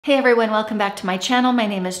Hey everyone, welcome back to my channel. My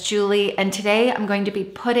name is Julie, and today I'm going to be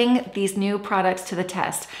putting these new products to the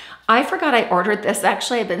test. I forgot I ordered this.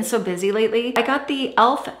 Actually, I've been so busy lately. I got the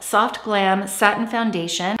e.l.f. Soft Glam Satin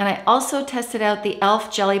Foundation, and I also tested out the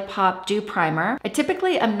e.l.f. Jelly Pop Dew Primer. I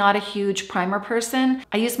typically am not a huge primer person.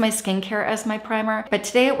 I use my skincare as my primer, but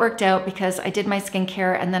today it worked out because I did my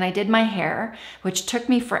skincare and then I did my hair, which took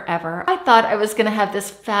me forever. I thought I was gonna have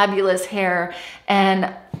this fabulous hair,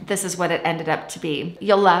 and this is what it ended up to be.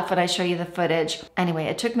 You'll laugh when I show you the footage. Anyway,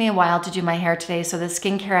 it took me a while to do my hair today, so the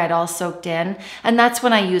skincare I'd all soaked in, and that's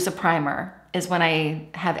when I use a primer, is when I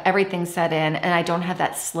have everything set in and I don't have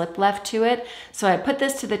that slip left to it. So I put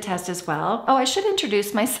this to the test as well. Oh, I should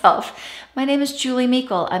introduce myself. My name is Julie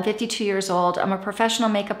Meikle. I'm 52 years old. I'm a professional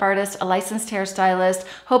makeup artist, a licensed hairstylist,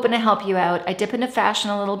 hoping to help you out. I dip into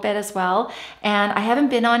fashion a little bit as well. And I haven't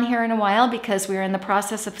been on here in a while because we're in the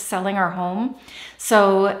process of selling our home.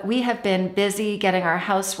 So we have been busy getting our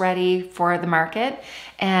house ready for the market.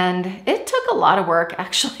 And it took a lot of work,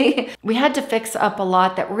 actually. We had to fix up a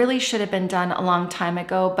lot that really should have been done a long time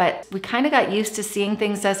ago, but we kind of got used to seeing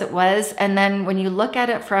things as it was. And then when you look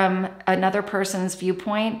at it from another person's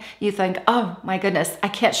viewpoint, you think, oh my goodness, I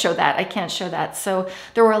can't show that, I can't show that. So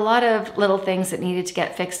there were a lot of little things that needed to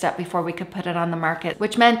get fixed up before we could put it on the market,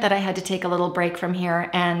 which meant that I had to take a little break from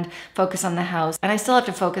here and focus on the house. And I still have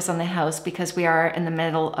to focus on the house because we are in the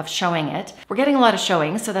middle of showing it. We're getting a lot of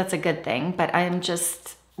showings, so that's a good thing, but I'm just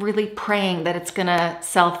really praying that it's gonna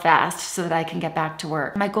sell fast so that I can get back to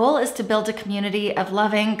work. My goal is to build a community of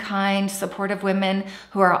loving, kind, supportive women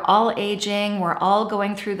who are all aging. We're all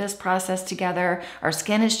going through this process together. Our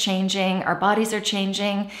skin is changing, our bodies are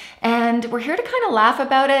changing, and we're here to kind of laugh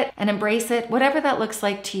about it and embrace it, whatever that looks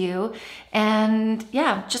like to you. And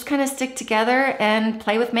yeah, just kind of stick together and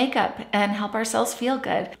play with makeup and help ourselves feel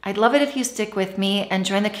good. I'd love it if you stick with me and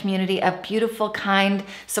join the community of beautiful, kind,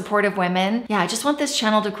 supportive women. Yeah, I just want this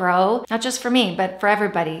channel to grow, not just for me, but for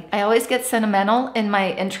everybody. I always get sentimental in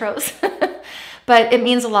my intros, but it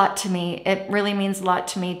means a lot to me. It really means a lot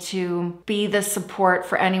to me to be the support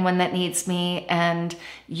for anyone that needs me, and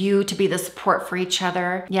you to be the support for each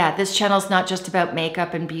other. Yeah, this channel is not just about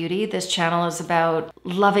makeup and beauty. This channel is about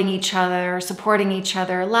loving each other, supporting each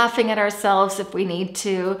other, laughing at ourselves if we need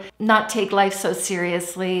to, not take life so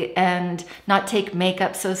seriously and not take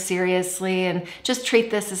makeup so seriously, and just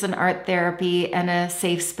treat this as an art therapy and a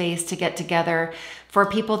safe space to get together for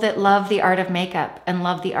people that love the art of makeup and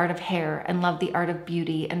love the art of hair and love the art of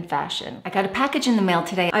beauty and fashion. I got a package in the mail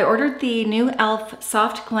today. I ordered the new e.l.f.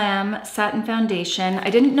 Soft Glam Satin Foundation. I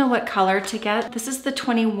didn't know what color to get. This is the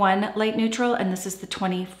 21 light neutral and this is the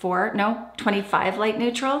 25 light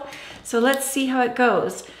neutral. So let's see how it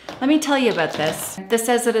goes. Let me tell you about this. This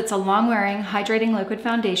says that it's a long-wearing, hydrating liquid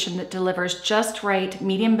foundation that delivers just right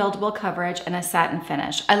medium buildable coverage and a satin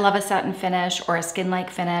finish. I love a satin finish or a skin-like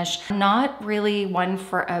finish. I'm not really one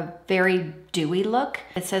for a very dewy look.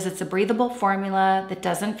 It says it's a breathable formula that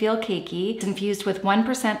doesn't feel cakey. It's infused with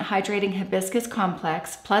 1% hydrating hibiscus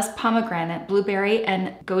complex plus pomegranate, blueberry,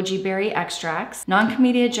 and goji berry extracts.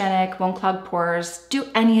 Non-comedogenic, won't clog pores. Do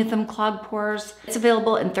any of them clog pores? It's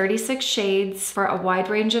available in 36 shades for a wide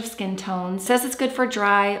range of skin tones. It says it's good for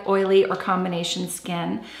dry, oily, or combination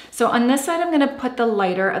skin. So on this side, I'm gonna put the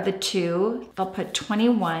lighter of the two. I'll put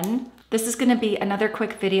 21. This is gonna be another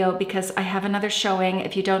quick video because I have another showing.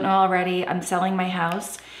 If you don't know already, I'm selling my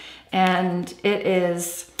house and it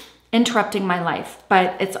is interrupting my life,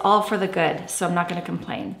 but it's all for the good, so I'm not gonna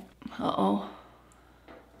complain. Uh-oh.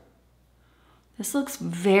 This looks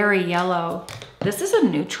very yellow. This is a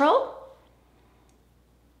neutral?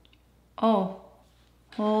 Oh,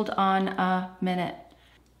 hold on a minute.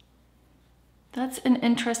 That's an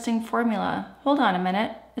interesting formula. Hold on a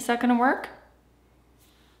minute. Is that gonna work?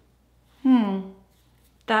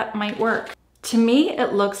 That might work. To me,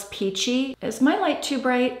 it looks peachy. Is my light too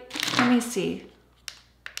bright? Let me see.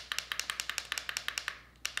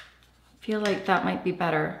 I feel like that might be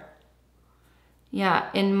better. Yeah,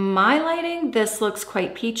 in my lighting, this looks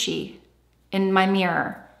quite peachy in my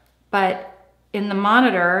mirror, but in the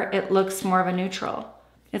monitor, it looks more of a neutral.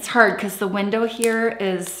 It's hard because the window here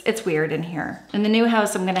it's weird in here. In the new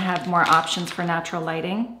house, I'm gonna have more options for natural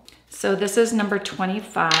lighting. So this is number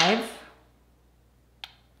 25.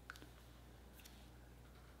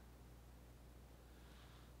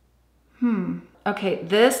 Okay,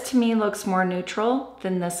 this to me looks more neutral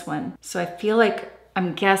than this one. So I feel like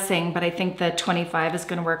I'm guessing, but I think the 25 is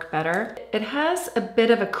gonna work better. It has a bit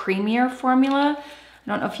of a creamier formula. I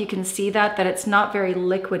don't know if you can see that it's not very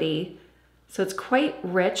liquidy. So it's quite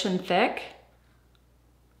rich and thick.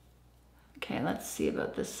 Okay, let's see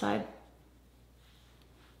about this side.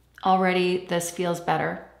 Already this feels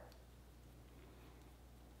better.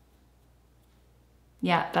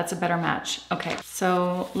 Yeah, that's a better match. Okay,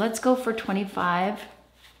 so let's go for 25.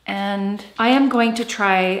 And I am going to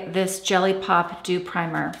try this Jelly Pop Dew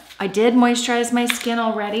Primer. I did moisturize my skin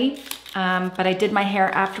already, but I did my hair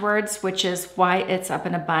afterwards, which is why it's up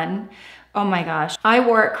in a bun. Oh my gosh. I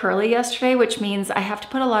wore it curly yesterday, which means I have to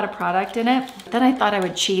put a lot of product in it. Then I thought I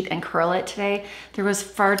would cheat and curl it today. There was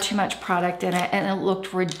far too much product in it and it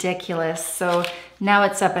looked ridiculous. So now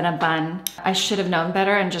it's up in a bun. I should have known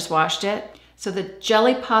better and just washed it. So the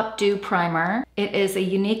Jelly Pop Dew Primer, it is a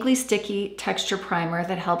uniquely sticky texture primer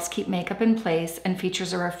that helps keep makeup in place and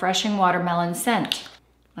features a refreshing watermelon scent.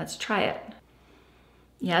 Let's try it.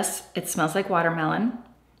 Yes, it smells like watermelon.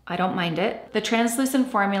 I don't mind it. The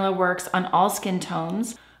translucent formula works on all skin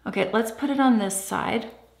tones. Okay, let's put it on this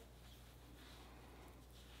side.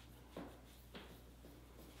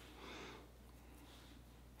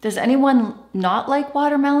 Does anyone not like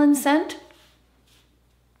watermelon scent?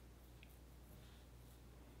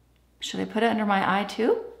 Should I put it under my eye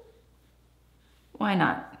too? Why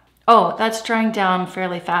not? Oh, that's drying down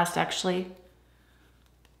fairly fast actually.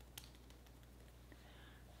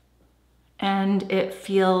 And it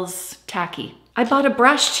feels tacky. I bought a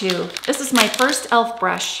brush too. This is my first e.l.f.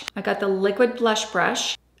 brush. I got the liquid blush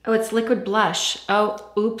brush. Oh, it's liquid blush.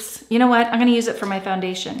 Oh, oops. You know what? I'm gonna use it for my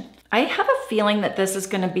foundation. I have a feeling that this is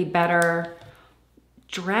gonna be better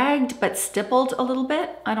dragged but stippled a little bit.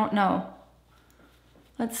 I don't know.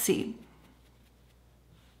 Let's see.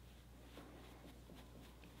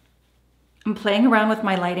 I'm playing around with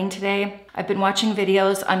my lighting today. I've been watching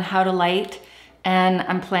videos on how to light and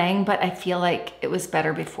I'm playing, but I feel like it was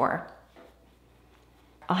better before.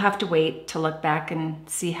 I'll have to wait to look back and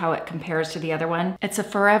see how it compares to the other one. It's a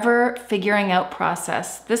forever figuring out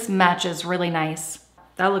process. This matches really nice.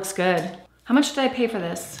 That looks good. How much did I pay for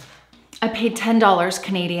this? I paid $10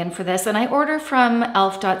 Canadian for this and I order from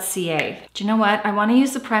elf.ca. Do you know what? I want to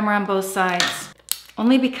use the primer on both sides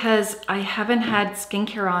only because I haven't had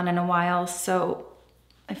skincare on in a while. So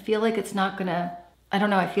I feel like it's not gonna, I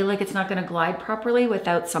don't know, I feel like it's not gonna glide properly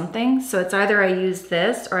without something. So it's either I use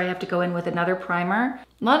this or I have to go in with another primer.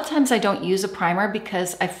 A lot of times I don't use a primer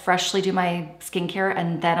because I freshly do my skincare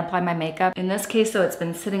and then apply my makeup. In this case though, it's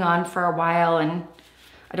been sitting on for a while and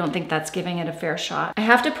I don't think that's giving it a fair shot. I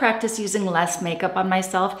have to practice using less makeup on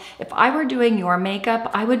myself. If I were doing your makeup,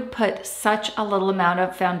 I would put such a little amount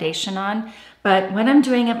of foundation on. But when I'm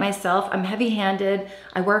doing it myself, I'm heavy-handed,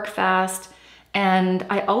 I work fast, and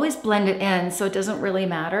I always blend it in, so it doesn't really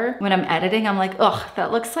matter. When I'm editing, I'm like, ugh,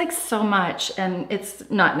 that looks like so much, and it's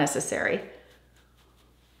not necessary.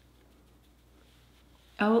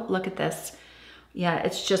 Oh, look at this. Yeah,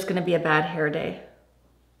 it's just gonna be a bad hair day.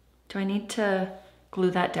 Do I need to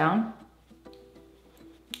glue that down?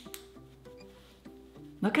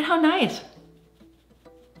 Look at how nice.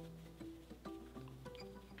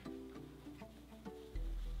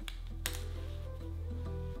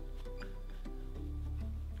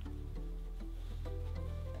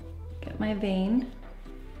 Get my vein.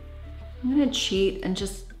 I'm gonna cheat and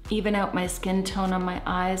just even out my skin tone on my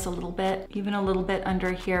eyes a little bit, even a little bit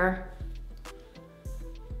under here.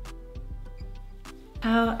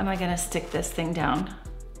 How am I gonna stick this thing down?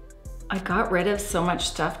 I got rid of so much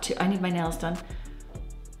stuff too. I need my nails done.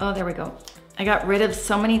 Oh, there we go. I got rid of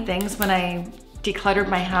so many things when I decluttered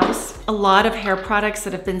my house. A lot of hair products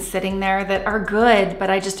that have been sitting there that are good, but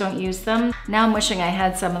I just don't use them. Now I'm wishing I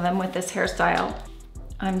had some of them with this hairstyle.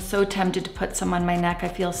 I'm so tempted to put some on my neck. I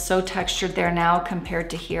feel so textured there now compared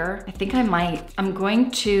to here. I think I might. I'm going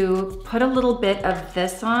to put a little bit of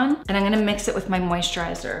this on and I'm gonna mix it with my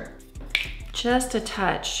moisturizer. Just a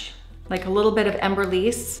touch, like a little bit of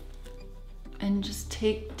Emryolisse, and just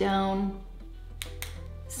take down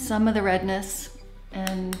some of the redness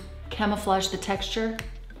and camouflage the texture.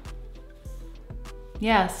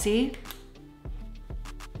 Yeah, see?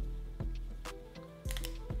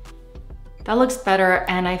 That looks better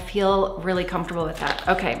and I feel really comfortable with that.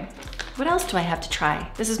 Okay, what else do I have to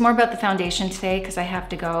try? This is more about the foundation today because I have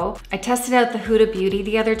to go. I tested out the Huda Beauty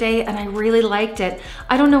the other day and I really liked it.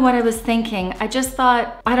 I don't know what I was thinking. I just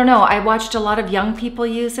thought, I don't know, I watched a lot of young people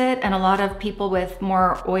use it and a lot of people with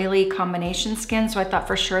more oily combination skin, so I thought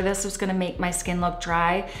for sure this was gonna make my skin look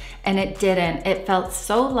dry, and it didn't. It felt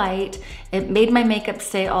so light. It made my makeup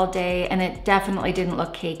stay all day and it definitely didn't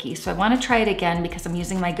look cakey. So I wanna try it again because I'm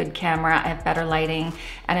using my good camera, I have better lighting,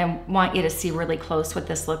 and I want you to see really close what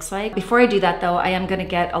this looks like. Before I do that though, I am gonna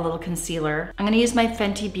get a little concealer. I'm gonna use my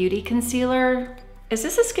Fenty Beauty concealer. Is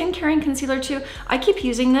this a skin caring concealer too? I keep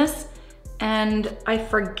using this and I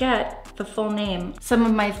forget the full name. Some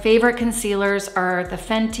of my favorite concealers are the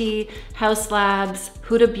Fenty, House Labs,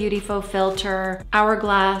 Huda Beauty Faux Filter,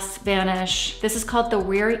 Hourglass, Vanish. This is called the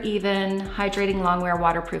Wear Even Hydrating Longwear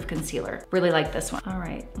Waterproof Concealer. Really like this one. All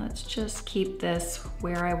right, let's just keep this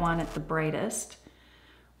where I want it the brightest.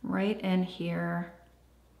 Right in here.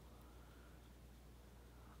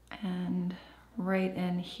 And right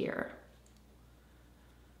in here.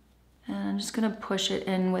 And I'm just gonna push it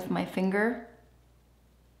in with my finger.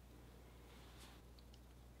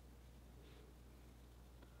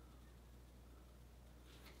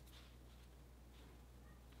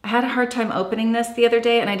 I had a hard time opening this the other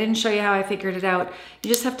day and I didn't show you how I figured it out. You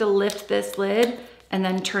just have to lift this lid and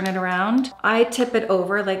then turn it around. I tip it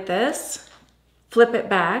over like this, flip it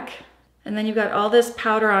back, and then you've got all this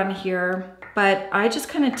powder on here, but I just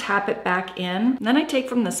kind of tap it back in. And then I take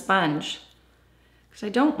from the sponge, because I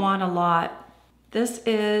don't want a lot. This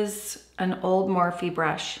is an old Morphe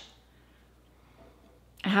brush.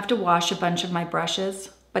 I have to wash a bunch of my brushes,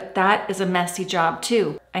 but that is a messy job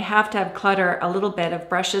too. I have to have clutter a little bit of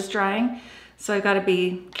brushes drying, so I've got to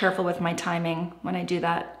be careful with my timing when I do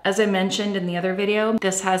that. As I mentioned in the other video,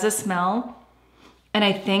 this has a smell. And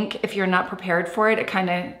I think if you're not prepared for it, it kind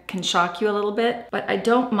of can shock you a little bit, but I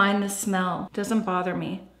don't mind the smell. It doesn't bother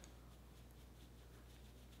me.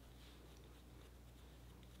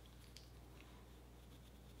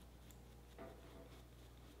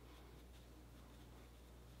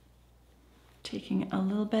 Taking a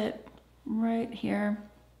little bit right here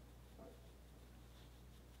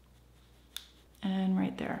and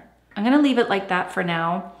right there. I'm gonna leave it like that for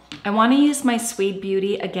now. I wanna use my Sweed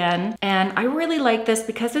Beauty again, and I really like this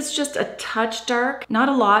because it's just a touch dark. Not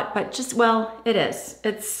a lot, but just, well, it is.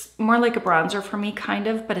 It's more like a bronzer for me, kind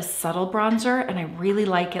of, but a subtle bronzer, and I really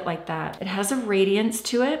like it like that. It has a radiance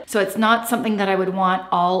to it, so it's not something that I would want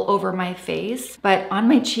all over my face, but on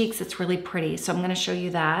my cheeks, it's really pretty, so I'm gonna show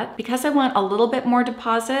you that. Because I want a little bit more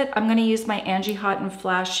deposit, I'm gonna use my Angie Hot and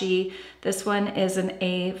Flashy. This one is an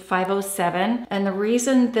A507, and the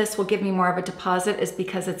reason this will give me more of a deposit is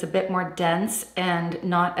because it's a bit more dense and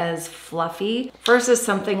not as fluffy versus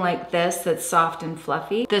something like this that's soft and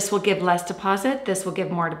fluffy. This will give less deposit, this will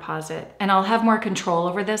give more deposit, and I'll have more control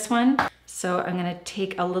over this one. So I'm gonna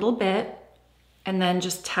take a little bit and then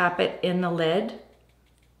just tap it in the lid.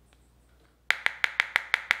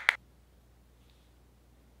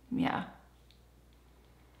 Yeah.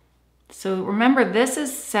 So remember, this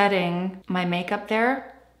is setting my makeup there.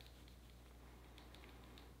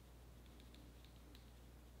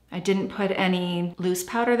 I didn't put any loose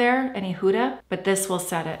powder there, any Huda, but this will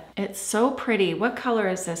set it. It's so pretty. What color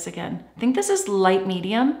is this again? I think this is light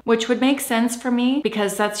medium, which would make sense for me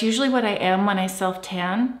because that's usually what I am when I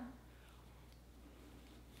self-tan.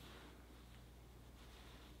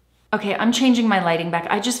 Okay, I'm changing my lighting back.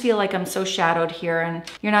 I just feel like I'm so shadowed here and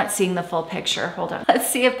you're not seeing the full picture. Hold on. Let's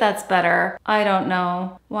see if that's better. I don't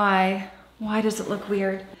know. Why? Why does it look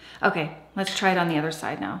weird? Okay, let's try it on the other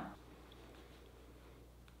side now.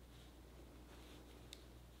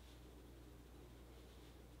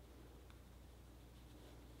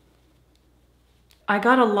 I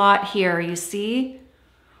got a lot here, you see?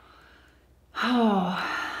 Oh,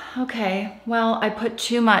 okay. Well, I put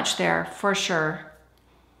too much there for sure.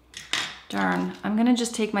 Darn, I'm gonna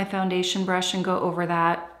just take my foundation brush and go over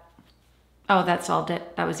that. Oh, that solved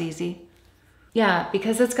it. That was easy. Yeah,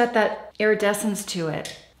 because it's got that iridescence to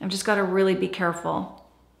it. I've just gotta really be careful.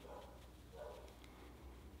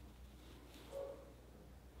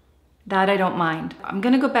 That I don't mind. I'm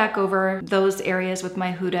gonna go back over those areas with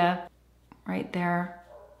my Huda right there.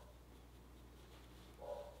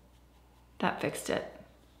 That fixed it.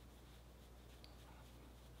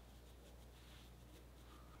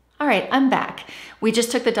 All right, I'm back. We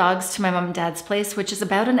just took the dogs to my mom and dad's place, which is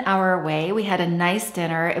about an hour away. We had a nice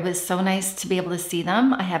dinner. It was so nice to be able to see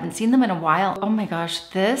them. I haven't seen them in a while. Oh my gosh,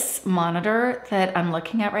 this monitor that I'm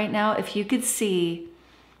looking at right now, if you could see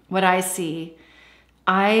what I see,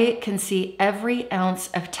 I can see every ounce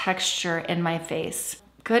of texture in my face.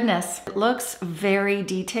 Goodness, it looks very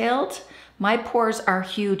detailed. My pores are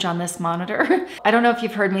huge on this monitor. I don't know if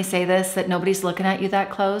you've heard me say this, that nobody's looking at you that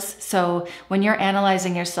close. So when you're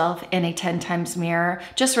analyzing yourself in a 10 times mirror,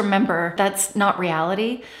 just remember that's not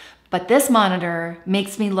reality. But this monitor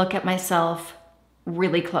makes me look at myself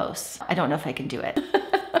really close. I don't know if I can do it.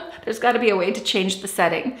 There's gotta be a way to change the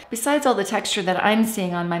setting. Besides all the texture that I'm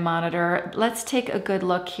seeing on my monitor, let's take a good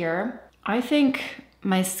look here. I think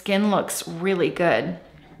my skin looks really good.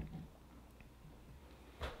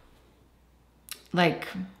 Like,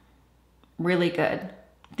 really good.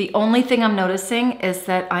 The only thing I'm noticing is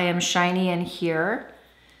that I am shiny in here,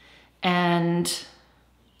 and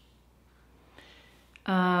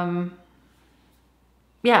Yeah,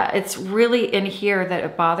 it's really in here that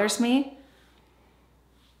it bothers me.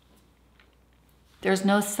 There's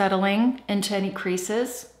no settling into any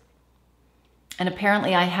creases. And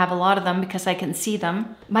apparently I have a lot of them because I can see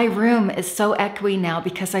them. My room is so echoey now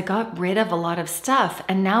because I got rid of a lot of stuff.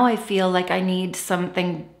 And now I feel like I need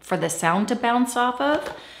something for the sound to bounce off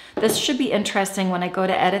of. This should be interesting when I go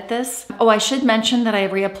to edit this. Oh, I should mention that I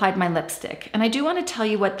reapplied my lipstick. And I do want to tell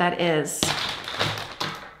you what that is.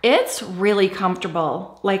 It's really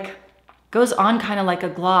comfortable. Like, goes on kind of like a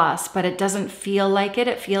gloss, but it doesn't feel like it.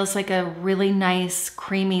 It feels like a really nice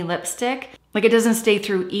creamy lipstick. Like, it doesn't stay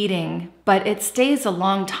through eating, but it stays a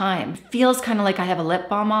long time. It feels kind of like I have a lip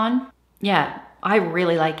balm on. Yeah, I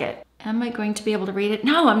really like it. Am I going to be able to read it?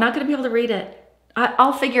 No, I'm not going to be able to read it.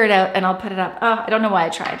 I'll figure it out and I'll put it up. Oh, I don't know why I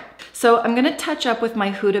tried. So I'm gonna touch up with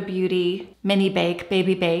my Huda Beauty mini bake,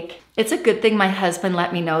 baby bake. It's a good thing my husband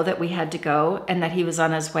let me know that we had to go and that he was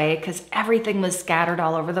on his way because everything was scattered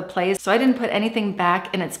all over the place. So I didn't put anything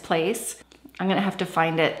back in its place. I'm gonna have to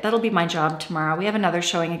find it. That'll be my job tomorrow. We have another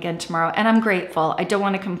showing again tomorrow and I'm grateful. I don't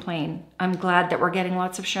wanna complain. I'm glad that we're getting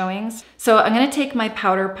lots of showings. So I'm gonna take my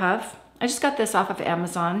powder puff. I just got this off of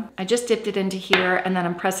Amazon. I just dipped it into here and then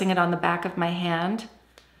I'm pressing it on the back of my hand.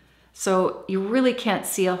 So you really can't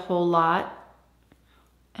see a whole lot.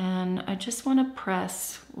 And I just want to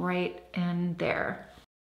press right in there.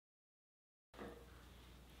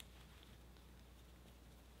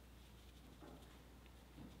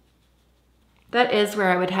 That is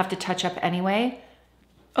where I would have to touch up anyway.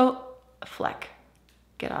 Oh, a fleck.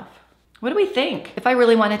 Get off. What do we think? If I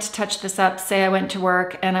really wanted to touch this up, say I went to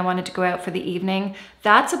work and I wanted to go out for the evening,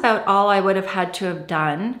 that's about all I would have had to have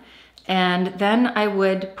done. And then I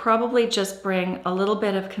would probably just bring a little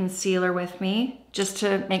bit of concealer with me just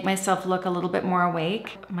to make myself look a little bit more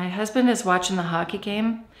awake. My husband is watching the hockey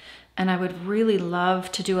game and I would really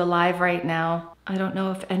love to do a live right now. I don't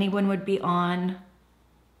know if anyone would be on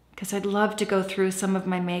because I'd love to go through some of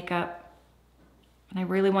my makeup. And I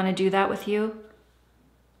really want to do that with you.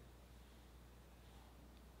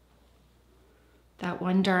 That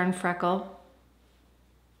one darn freckle.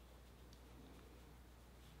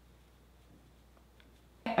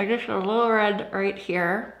 I just got a little red right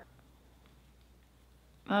here.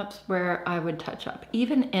 That's where I would touch up,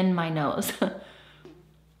 even in my nose.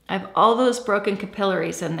 I have all those broken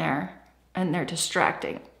capillaries in there and they're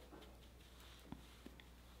distracting.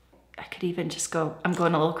 I could even just go, I'm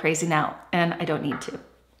going a little crazy now and I don't need to.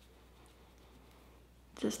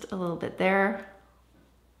 Just a little bit there.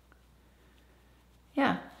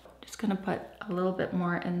 Yeah, just gonna put a little bit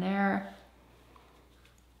more in there.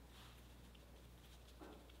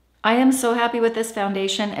 I am so happy with this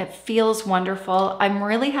foundation. It feels wonderful. I'm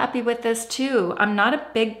really happy with this too. I'm not a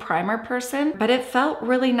big primer person, but it felt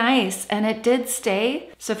really nice and it did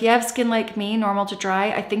stay. So if you have skin like me, normal to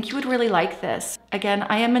dry, I think you would really like this. Again,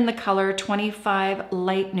 I am in the color 25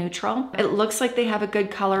 Light Neutral. It looks like they have a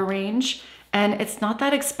good color range and it's not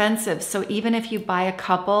that expensive. So even if you buy a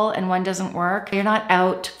couple and one doesn't work, you're not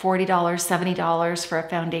out $40, $70 for a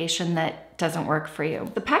foundation that doesn't work for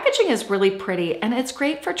you. The packaging is really pretty and it's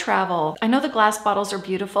great for travel. I know the glass bottles are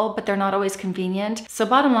beautiful, but they're not always convenient. So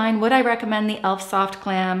bottom line, would I recommend the e.l.f. Soft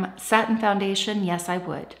Glam Satin Foundation? Yes, I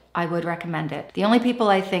would. I would recommend it. The only people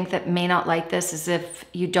I think that may not like this is if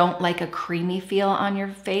you don't like a creamy feel on your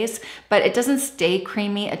face, but it doesn't stay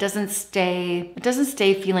creamy. It doesn't stay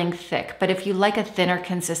feeling thick. But if you like a thinner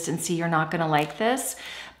consistency, you're not gonna like this.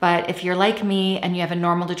 But if you're like me and you have a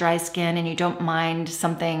normal to dry skin and you don't mind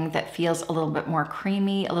something that feels a little bit more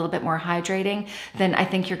creamy, a little bit more hydrating, then I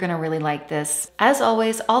think you're gonna really like this. As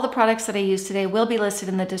always, all the products that I use today will be listed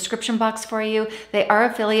in the description box for you. They are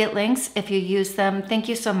affiliate links. If you use them, thank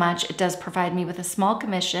you so much. It does provide me with a small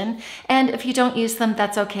commission. And if you don't use them,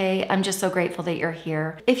 that's okay. I'm just so grateful that you're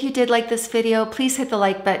here. If you did like this video, please hit the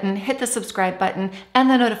like button, hit the subscribe button, and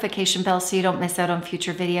the notification bell so you don't miss out on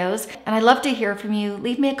future videos. And I'd love to hear from you.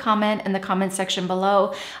 Leave me a comment in the comment section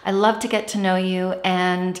below. I love to get to know you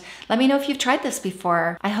and let me know if you've tried this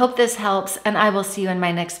before. I hope this helps and I will see you in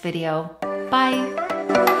my next video.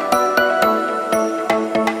 Bye.